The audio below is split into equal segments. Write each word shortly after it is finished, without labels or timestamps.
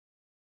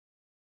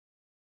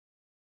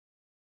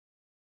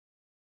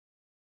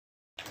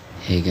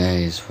Hey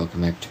guys,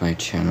 welcome back to my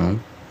channel.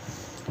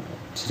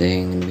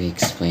 Today I'm going to be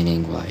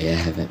explaining why I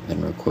haven't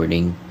been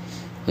recording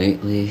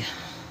lately.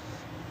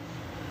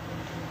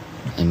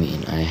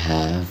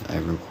 I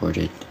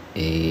recorded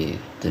the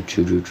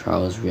Choo-Choo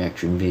Charles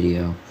reaction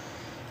video,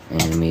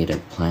 and I made a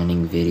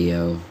planning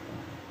video.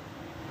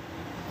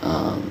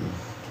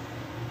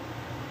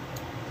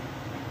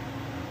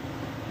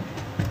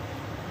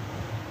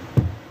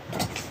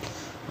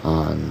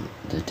 On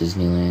the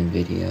Disneyland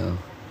video.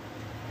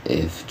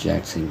 If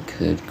Jackson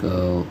could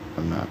go,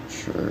 I'm not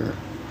sure.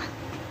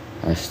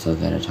 I still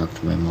gotta talk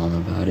to my mom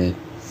about it.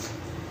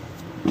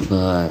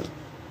 But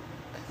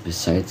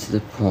besides the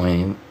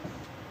point,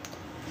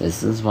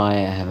 this is why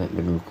I haven't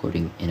been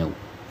recording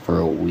for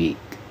a week.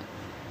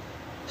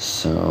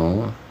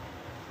 So,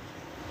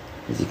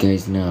 as you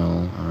guys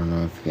know, I don't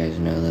know if you guys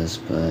know this,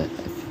 but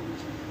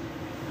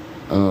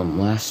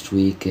last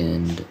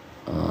weekend,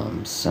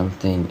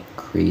 something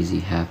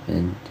crazy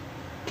happened.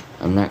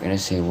 I'm not gonna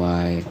say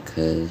why,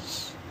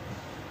 because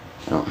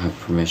I don't have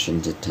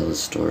permission to tell the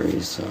story,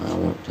 so I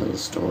won't tell the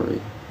story.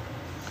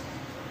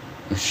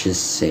 Let's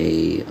just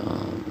say,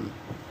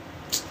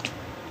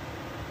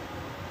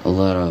 a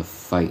lot of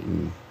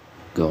fighting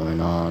going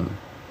on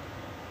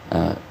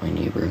at my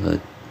neighborhood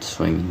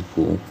swimming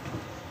pool.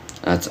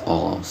 That's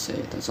all I'll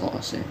say,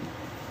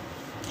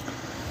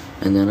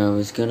 And then I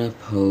was gonna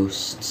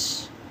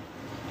post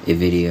a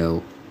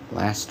video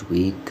last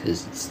week,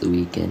 because it's the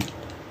weekend.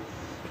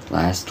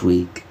 Last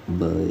week,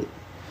 but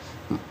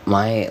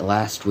my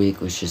last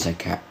week was just a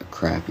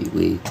crappy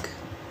week.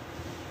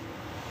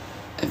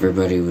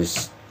 Everybody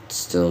was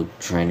still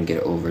trying to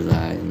get over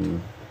that, and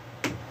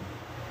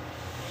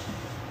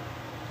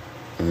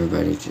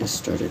everybody just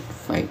started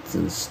fights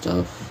and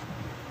stuff.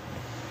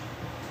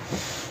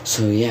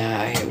 So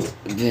yeah,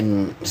 I've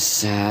been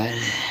sad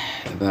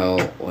about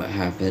what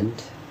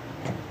happened.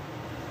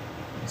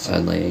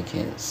 Sadly, I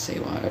can't say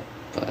why,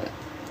 but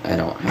I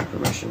don't have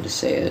permission to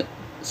say it,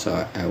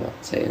 so I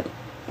won't say it.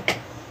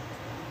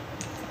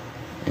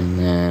 And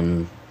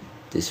then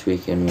this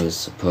weekend was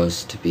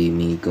supposed to be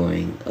me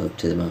going up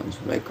to the mountains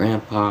with my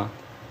grandpa,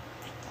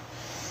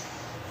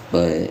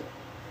 but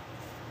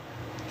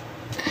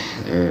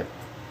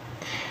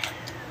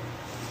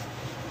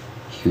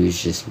he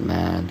was just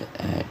mad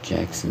at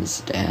Jackson's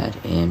dad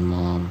and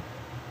mom.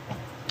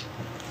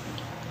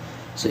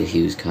 So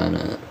he was kind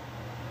of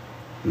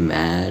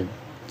mad.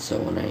 So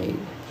when I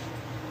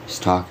was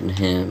talking to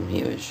him,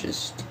 he was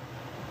just,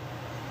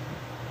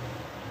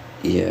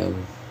 yeah.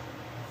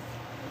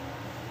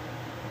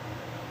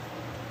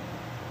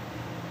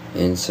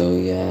 And so,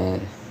 yeah,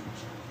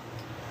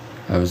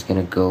 I was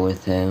gonna go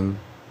with him.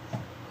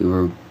 We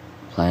were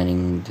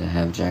planning to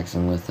have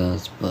Jackson with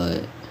us,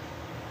 but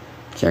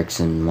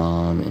Jackson's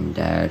mom and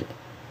dad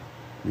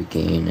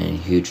began a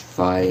huge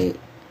fight.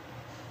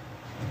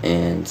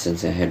 And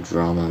since I had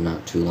drama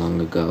not too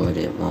long ago, I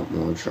didn't want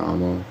more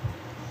drama.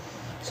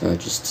 So I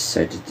just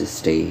decided to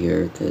stay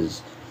here,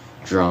 because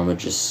drama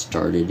just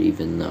started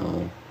even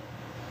though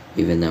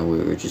we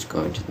were just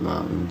going to the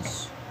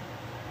mountains.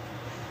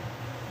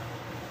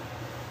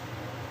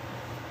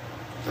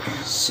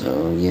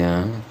 So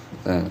yeah,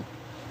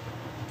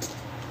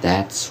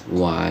 that's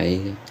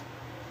why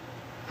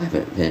I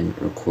haven't been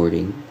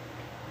recording,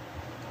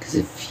 because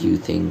a few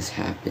things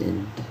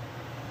happened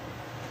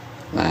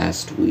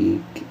last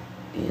week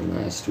and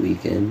last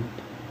weekend.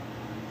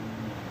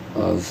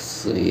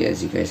 Obviously,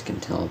 as you guys can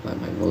tell by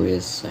my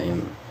voice, I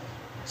am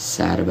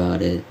sad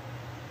about it.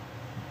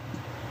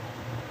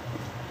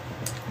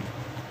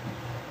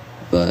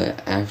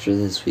 But after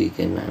this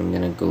weekend, I'm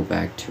gonna go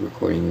back to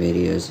recording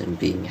videos and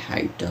being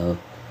hyped up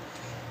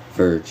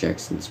for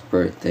Jackson's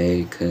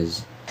birthday,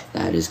 because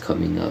that is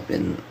coming up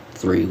in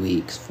 3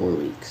 weeks, 4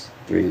 weeks.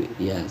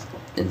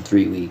 In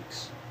 3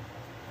 weeks.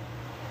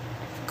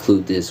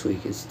 Include this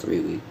week, it's 3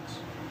 weeks.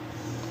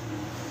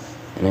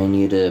 And I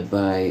need to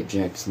buy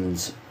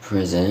Jackson's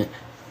present.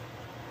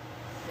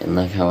 And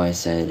like how I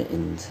said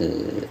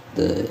into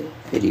the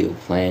video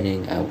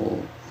planning,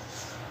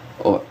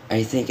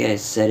 I think I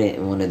said it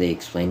in one of the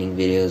explaining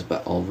videos,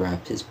 but I'll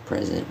wrap his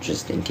present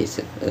just in case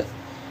it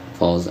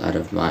falls out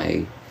of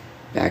my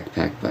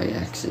backpack by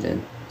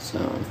accident. So,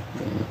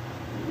 yeah.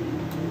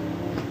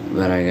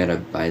 But I gotta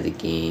buy the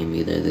game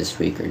either this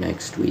week or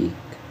next week,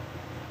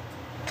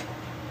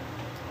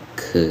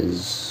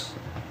 because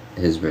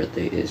his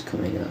birthday is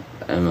coming up.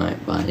 I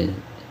might buy it.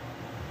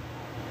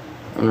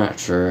 I'm not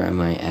sure. I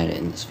might add it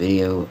in this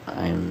video.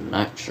 I'm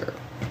not sure.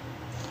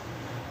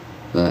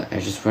 But I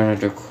just wanted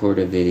to record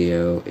a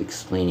video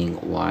explaining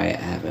why I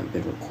haven't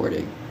been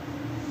recording.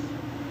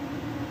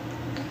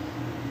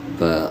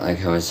 But like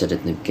how I said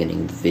at the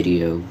beginning of the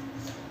video,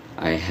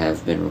 I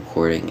have been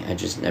recording. I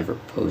just never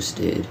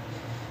posted,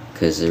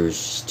 because there was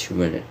just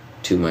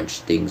too much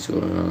things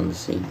going on at the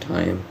same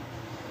time.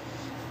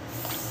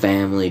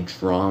 Family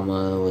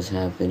drama was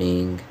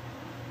happening.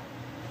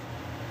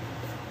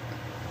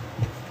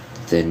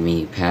 Then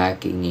me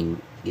packing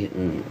and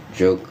getting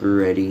Joker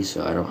ready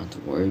so I don't have to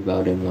worry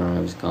about him when I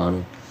was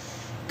gone,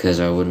 because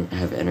I wouldn't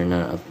have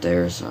internet up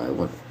there, so I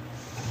wouldn't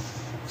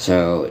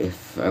So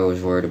if I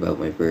was worried about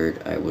my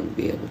bird, I wouldn't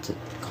be able to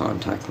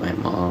contact my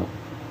mom.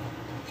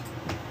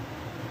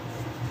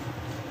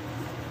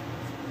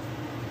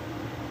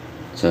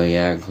 So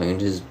yeah, I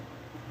cleaned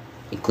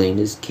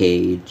his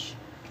cage.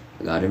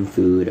 I got him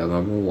food. I got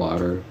him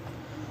water.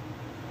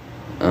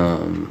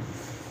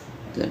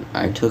 Then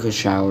I took a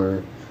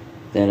shower.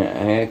 Then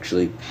I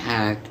actually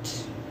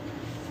packed.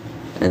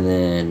 And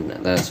then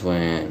that's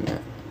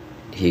when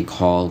he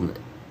called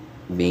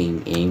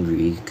being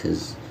angry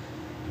because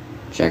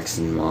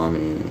Jackson's mom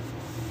and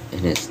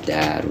his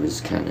dad was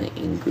kind of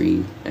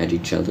angry at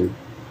each other.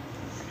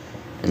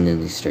 And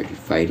then they started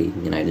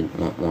fighting, and I didn't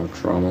want more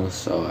trauma,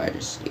 so I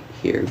just stayed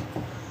here.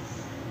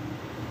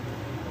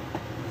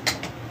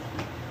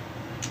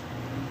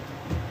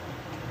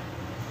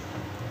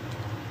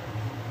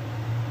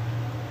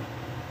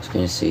 I was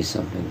gonna say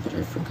something, but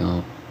I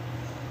forgot.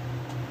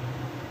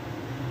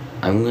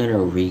 I'm gonna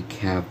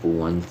recap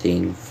one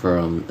thing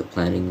from the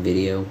planning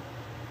video.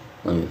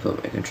 Let me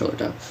put my controller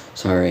down.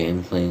 Sorry,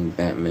 I'm playing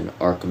Batman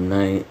Arkham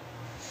Knight.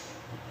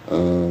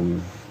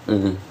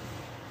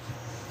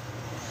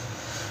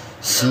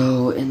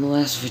 So in the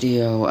last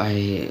video,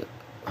 I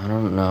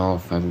don't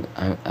know if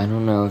I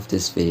don't know if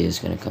this video is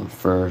gonna come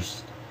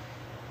first.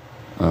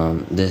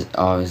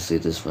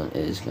 This one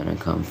is gonna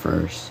come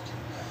first.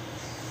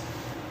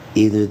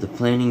 Either the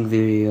planning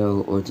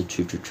video or the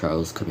Choo Choo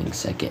Trials coming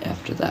second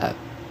after that.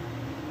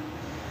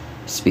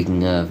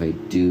 Speaking of, I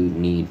do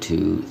need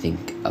to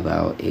think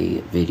about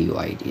a video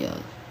idea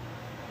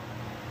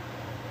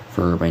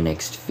for my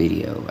next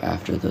video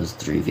after those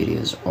 3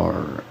 videos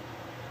are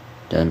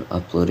done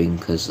uploading,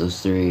 because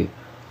those 3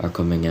 are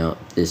coming out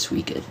this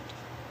weekend.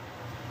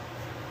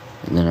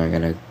 And then I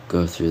gotta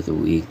go through the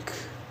week,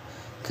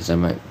 because I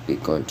might be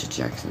going to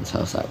Jackson's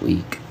house that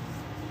week.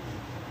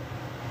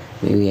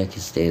 Maybe I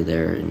can stay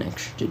there an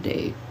extra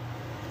day,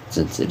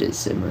 since it is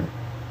summer.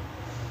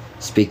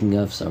 Speaking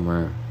of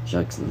summer,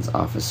 Jackson's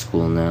off of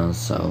school now,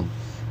 so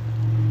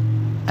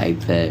I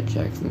bet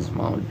Jackson's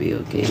mom would be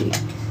okay.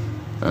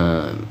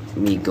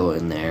 Me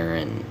going there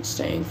and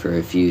staying for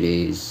a few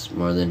days,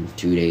 more than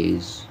 2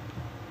 days,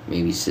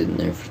 maybe sitting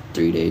there for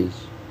 3 days.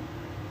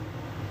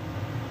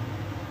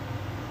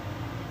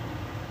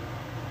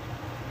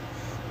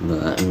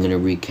 But I'm gonna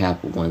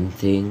recap one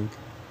thing,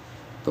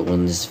 but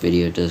when this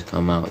video does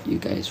come out, you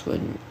guys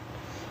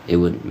it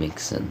wouldn't make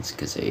sense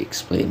because I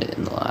explained it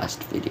in the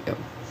last video.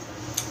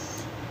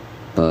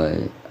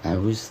 But I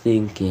was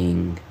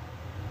thinking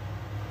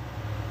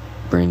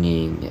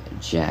bringing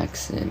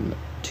Jackson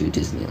to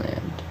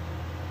Disneyland.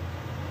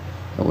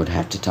 I would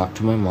have to talk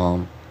to my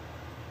mom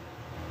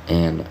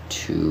and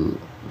to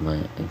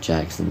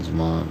Jackson's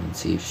mom and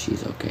see if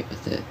she's okay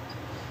with it.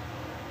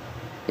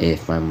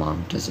 If my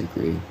mom does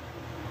agree.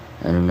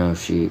 I don't know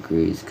if she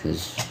agrees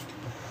because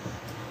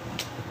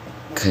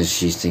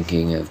she's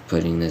thinking of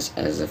putting this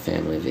as a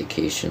family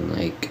vacation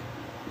like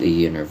the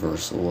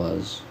Universal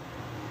was.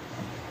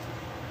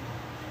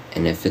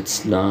 And if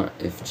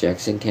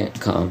Jackson can't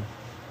come,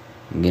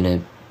 I'm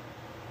gonna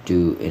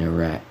do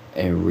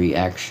a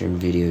reaction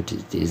video to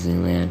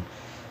Disneyland,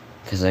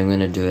 because I'm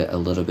gonna do it a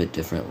little bit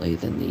differently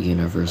than the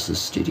Universal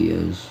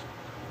Studios.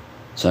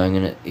 So I'm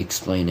gonna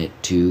explain it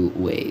 2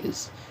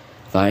 ways.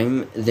 If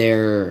I'm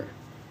there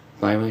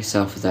by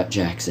myself without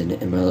Jackson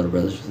and my little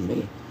brother's with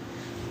me,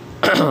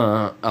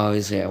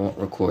 obviously I won't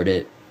record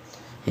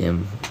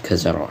him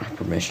because I don't have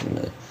permission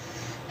to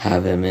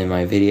have him in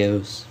my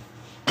videos.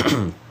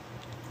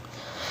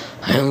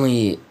 I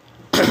only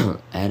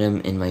add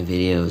him in my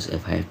videos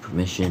if I have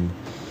permission,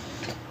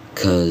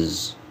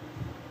 because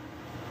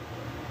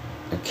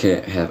I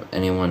can't have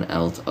anyone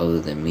else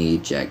other than me,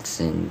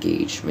 Jackson,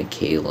 Gage,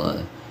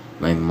 Michaela,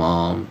 my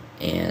mom,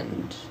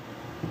 and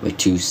my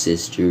 2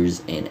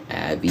 sisters, and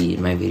Abby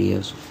in my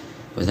videos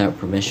without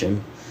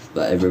permission.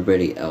 But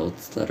everybody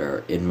else that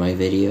are in my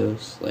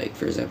videos, like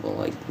for example,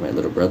 like my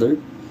little brother,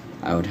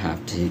 I would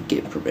have to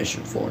get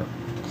permission for.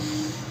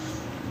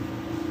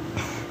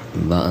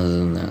 But other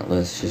than that,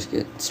 let's just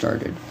get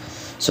started.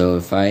 So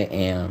if I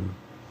am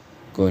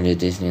going to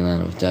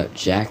Disneyland without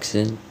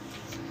Jackson,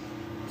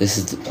 this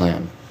is the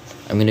plan.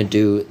 I'm gonna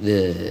do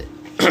the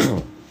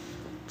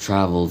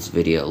travels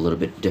video a little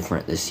bit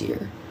different this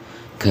year,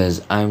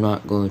 because I'm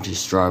not going to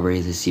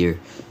Strawberry this year.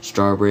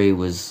 Strawberry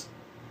was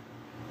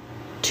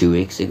 2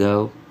 weeks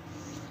ago.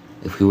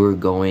 If we were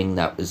going,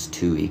 that was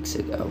 2 weeks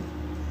ago.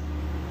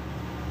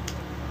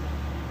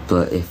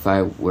 But if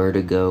I were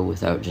to go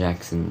without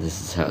Jackson, this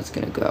is how it's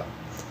gonna go.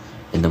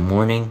 In the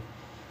morning,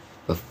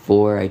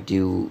 before I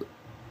do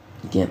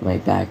get my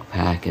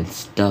backpack and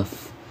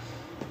stuff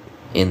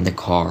in the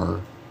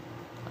car,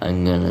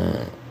 I'm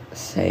gonna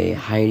say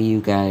hi to you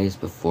guys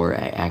before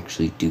I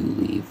actually do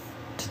leave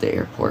to the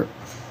airport.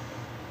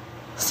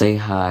 Say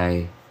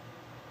hi,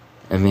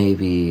 and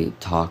maybe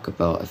talk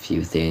about a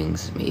few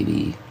things,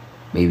 maybe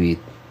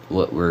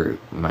what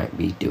might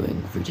be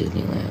doing for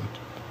Disneyland.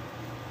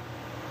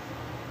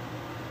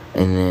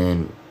 And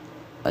then,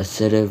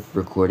 instead of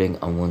recording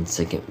a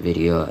 1-second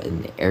video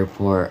in the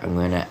airport, I'm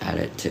going to add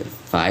it to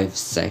 5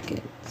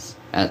 seconds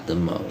at the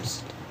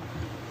most.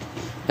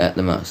 at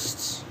the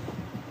most.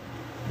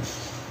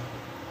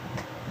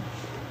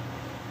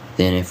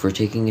 Then if we're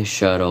taking a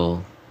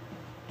shuttle,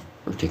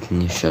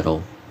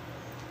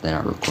 then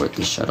I'll record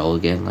the shuttle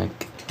again,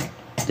 like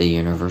the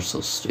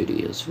Universal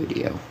Studios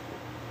video.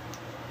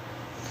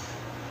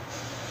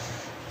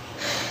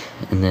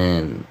 And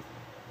then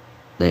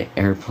the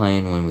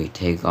airplane, when we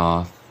take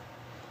off,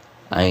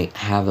 I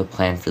have a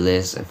plan for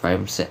this. If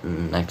I'm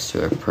sitting next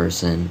to a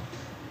person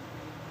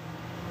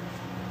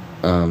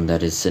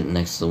that is sitting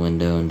next to the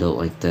window and don't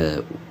like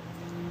the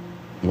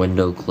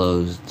window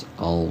closed,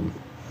 I'll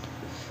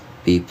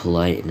be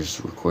polite and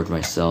just record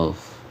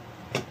myself.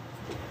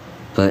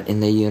 But in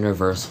the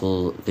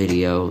Universal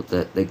video,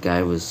 the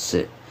guy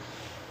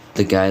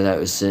that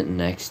was sitting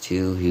next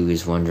to, he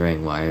was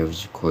wondering why I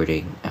was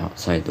recording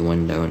outside the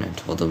window, and I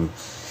told him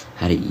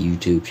I had a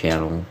YouTube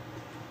channel.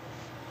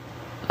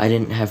 I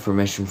didn't have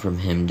permission from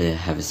him to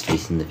have his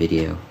face in the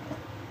video.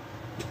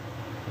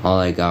 All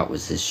I got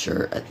was his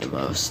shirt at the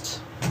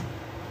most.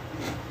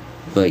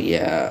 But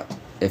yeah,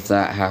 if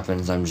that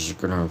happens, I'm just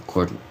gonna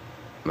record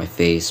my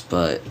face.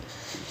 But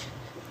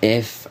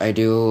if I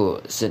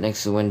do sit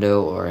next to the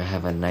window or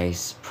have a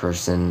nice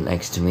person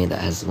next to me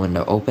that has the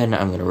window open,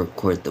 I'm gonna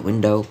record the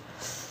window.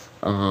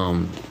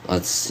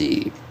 Let's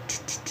see.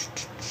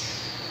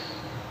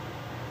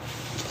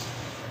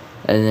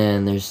 And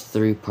then there's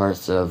 3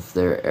 parts of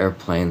their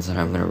airplanes that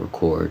I'm gonna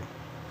record.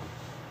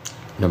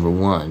 Number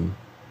 1,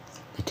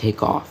 the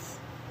takeoff.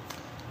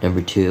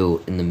 Number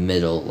 2, in the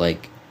middle,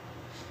 like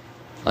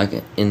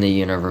in the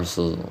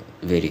Universal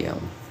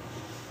video.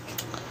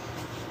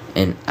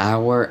 An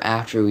hour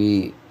after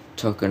we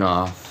took it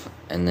off,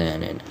 and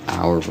then an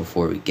hour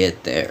before we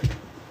get there.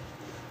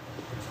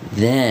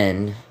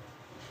 Then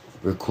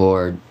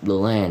record the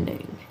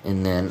landing,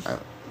 and then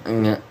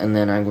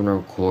I'm gonna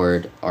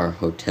record our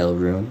hotel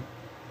room.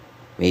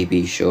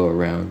 Maybe show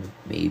around,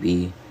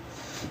 maybe,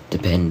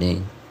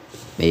 depending,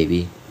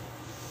 maybe.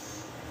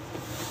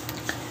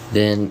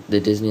 Then the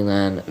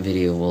Disneyland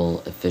video will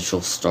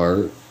official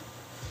start.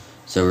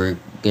 So we're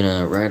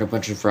gonna ride a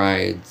bunch of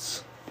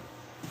rides.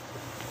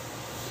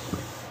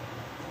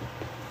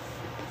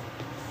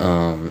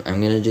 I'm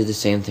gonna do the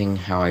same thing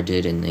how I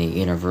did in the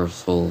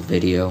Universal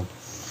video.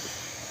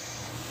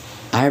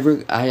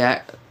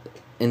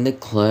 In the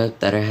clip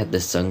that I had the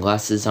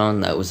sunglasses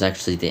on, that was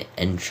actually the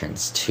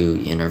entrance to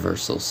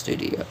Universal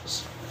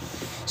Studios.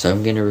 So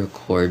I'm gonna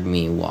record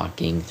me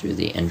walking through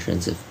the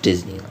entrance of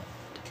Disneyland.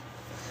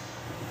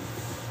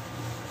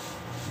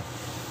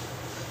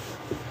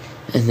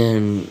 And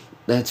then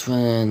that's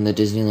when the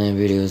Disneyland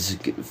video is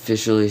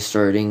officially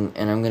starting,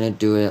 and I'm gonna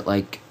do it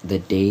like the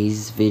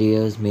days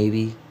videos,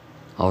 maybe.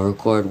 I'll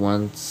record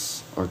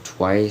once or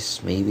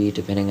twice, maybe,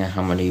 depending on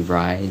how many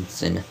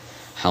rides and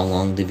how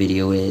long the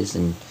video is,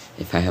 and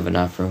if I have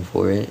enough room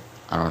for it.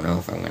 I don't know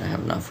if I'm gonna have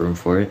enough room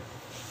for it.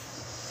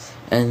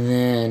 And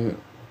then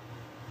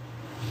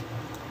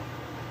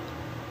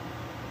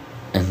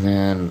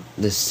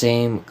the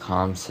same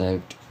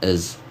concept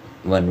as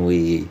when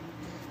we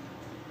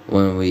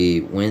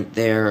went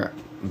there,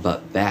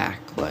 but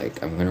back.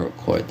 Like, I'm gonna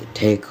record the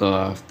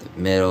takeoff, the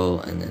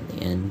middle, and then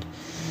the end.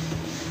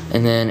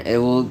 And then it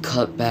will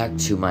cut back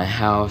to my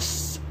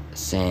house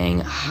saying,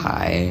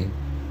 "Hi,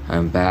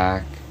 I'm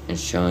back," and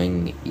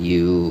showing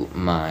you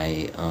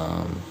my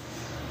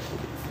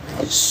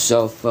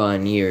so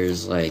fun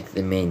years, like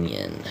the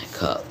Minion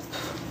Cup.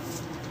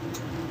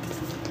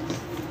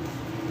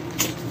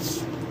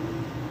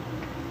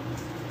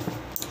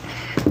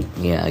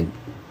 Yeah, I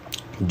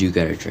do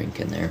got a drink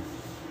in there.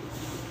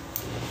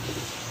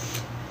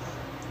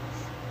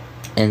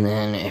 And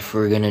then if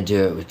we're gonna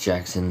do it with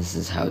Jackson, this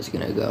is how it's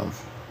gonna go.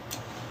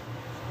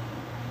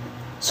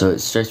 So it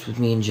starts with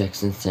me and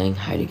Jackson saying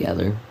hi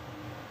together.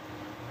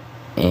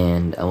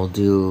 And I will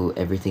do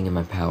everything in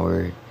my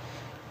power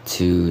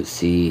to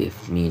see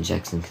if me and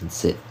Jackson can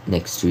sit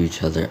next to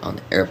each other on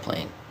the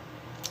airplane.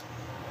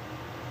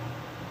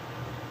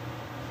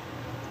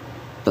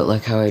 But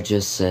like how I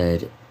just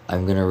said,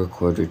 I'm gonna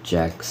record with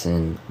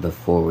Jackson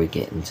before we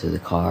get into the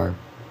car.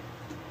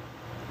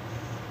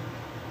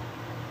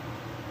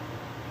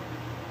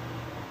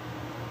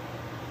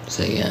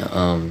 So yeah,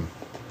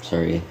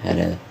 sorry, had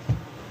a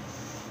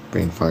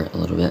brain fart a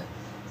little bit.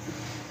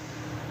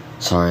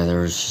 Sorry, there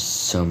was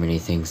just so many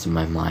things in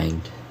my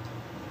mind.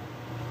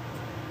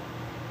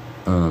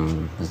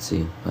 Let's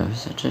see, what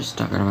was I just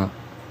talking about?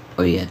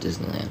 Oh yeah,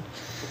 Disneyland.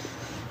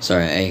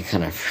 Sorry, I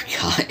kind of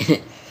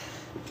forgot.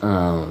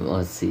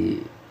 Let's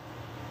see.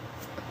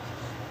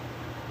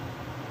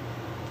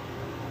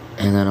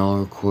 And then I'll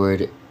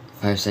record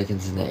 5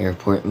 seconds in the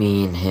airport,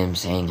 me and him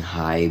saying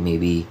hi,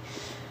 maybe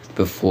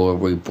before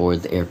we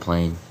board the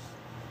airplane.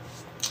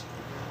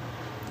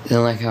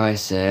 Then, like how I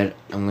said,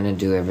 I'm gonna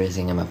do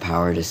everything in my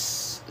power to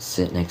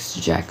sit next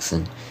to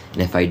Jackson.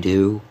 And if I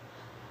do,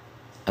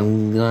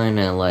 I'm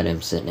gonna let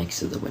him sit next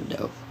to the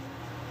window.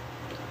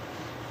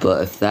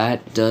 But if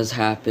that does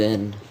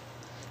happen,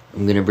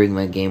 I'm gonna bring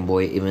my Game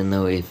Boy, even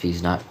though if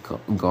he's not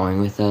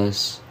going with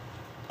us,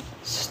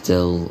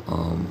 still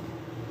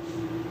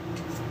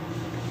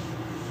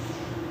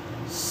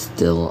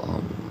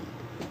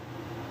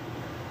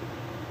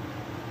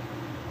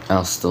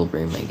I'll still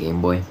bring my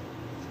Game Boy.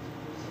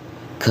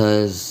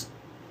 Cause,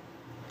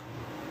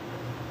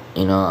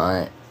 you know,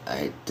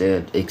 I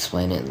did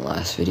explain it in the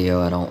last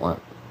video. I don't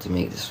want to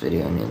make this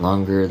video any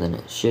longer than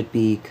it should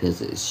be,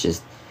 because it's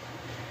just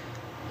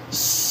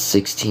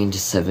 16 to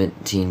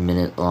 17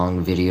 minute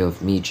long video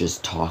of me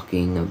just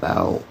talking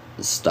about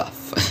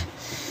stuff.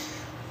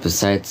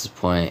 Besides the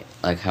point,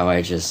 like how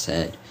I just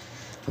said,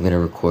 I'm gonna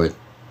record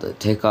the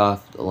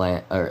takeoff, the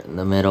land, or in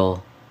the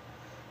middle.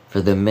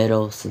 For the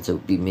middle, since it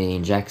would be me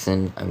and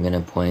Jackson, I'm gonna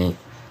point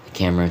the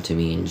camera to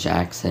me and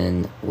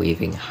Jackson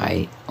waving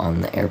hi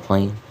on the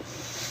airplane.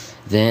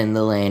 Then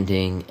the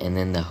landing, and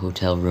then the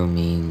hotel room,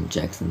 me and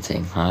Jackson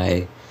saying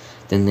hi.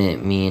 Then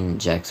me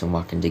and Jackson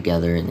walking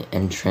together in the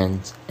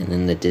entrance, and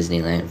then the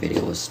Disneyland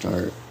video will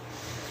start.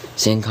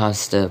 Same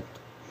concept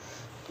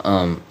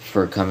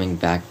for coming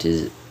back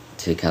to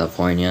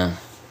California.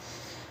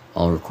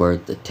 I'll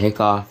record the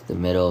takeoff, the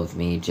middle of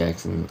me,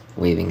 Jackson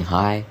waving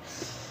hi,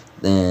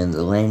 then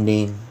the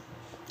landing,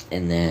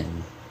 and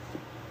then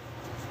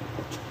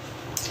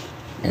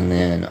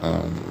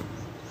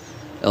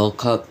it'll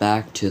cut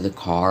back to the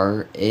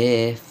car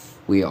if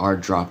we are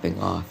dropping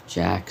off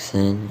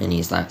Jackson and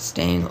he's not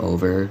staying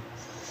over.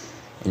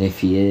 And if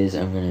he is,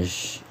 I'm gonna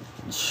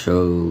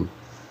show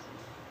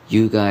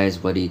you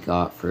guys what he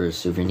got for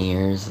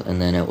souvenirs,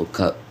 and then it will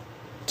cut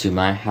to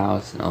my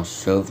house and I'll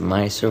show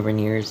my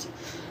souvenirs.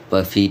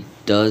 But if he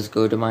does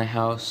go to my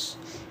house,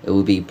 it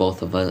will be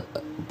both of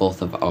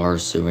our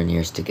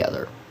souvenirs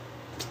together.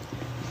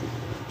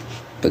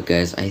 But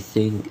guys, I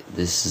think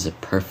this is a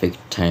perfect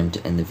time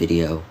to end the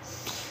video.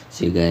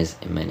 See you guys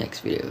in my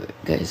next video.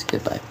 Guys,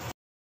 goodbye.